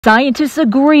Scientists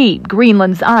agree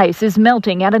Greenland's ice is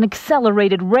melting at an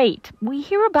accelerated rate. We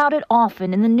hear about it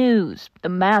often in the news. The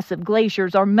massive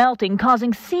glaciers are melting,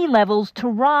 causing sea levels to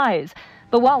rise.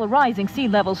 But while a rising sea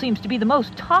level seems to be the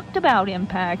most talked about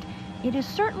impact, it is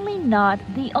certainly not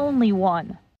the only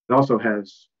one. It also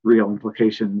has real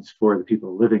implications for the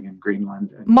people living in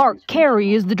Greenland. Mark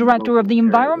Carey is the director of the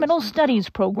Environmental Studies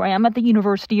program at the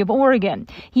University of Oregon.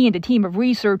 He and a team of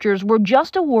researchers were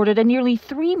just awarded a nearly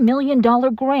 $3 million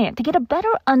grant to get a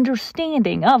better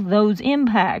understanding of those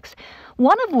impacts,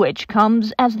 one of which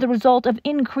comes as the result of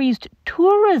increased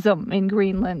tourism in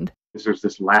Greenland. There's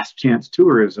this last chance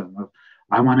tourism of,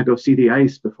 I want to go see the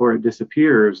ice before it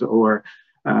disappears, or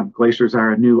glaciers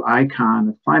are a new icon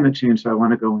of climate change, so I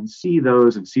want to go and see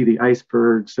those and see the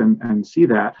icebergs and see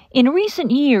that. In recent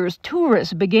years,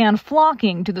 tourists began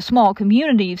flocking to the small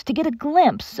communities to get a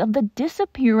glimpse of the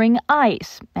disappearing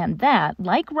ice. And that,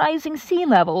 like rising sea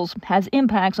levels, has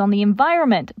impacts on the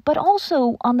environment, but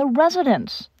also on the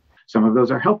residents. Some of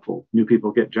those are helpful. New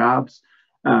people get jobs.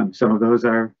 Some of those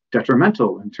are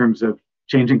detrimental in terms of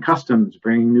changing customs,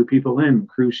 bringing new people in,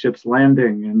 cruise ships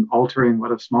landing, and altering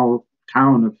what a small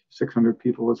town of 600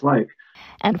 people is like.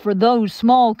 And for those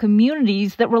small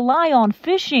communities that rely on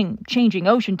fishing, changing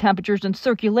ocean temperatures and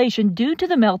circulation due to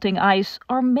the melting ice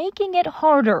are making it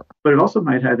harder. But it also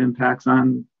might have impacts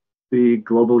on the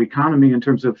global economy in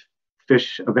terms of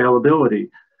fish availability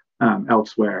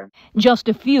elsewhere. Just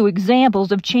a few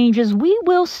examples of changes we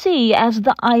will see as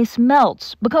the ice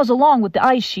melts, because along with the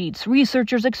ice sheets,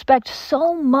 researchers expect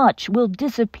so much will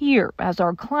disappear as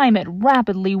our climate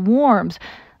rapidly warms.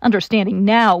 Understanding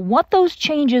now what those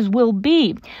changes will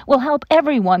be will help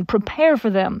everyone prepare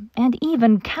for them and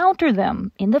even counter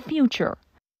them in the future.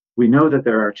 We know that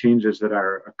there are changes that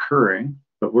are occurring,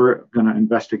 but we're going to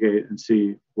investigate and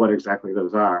see what exactly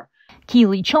those are.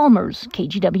 Keely Chalmers,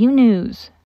 KGW News.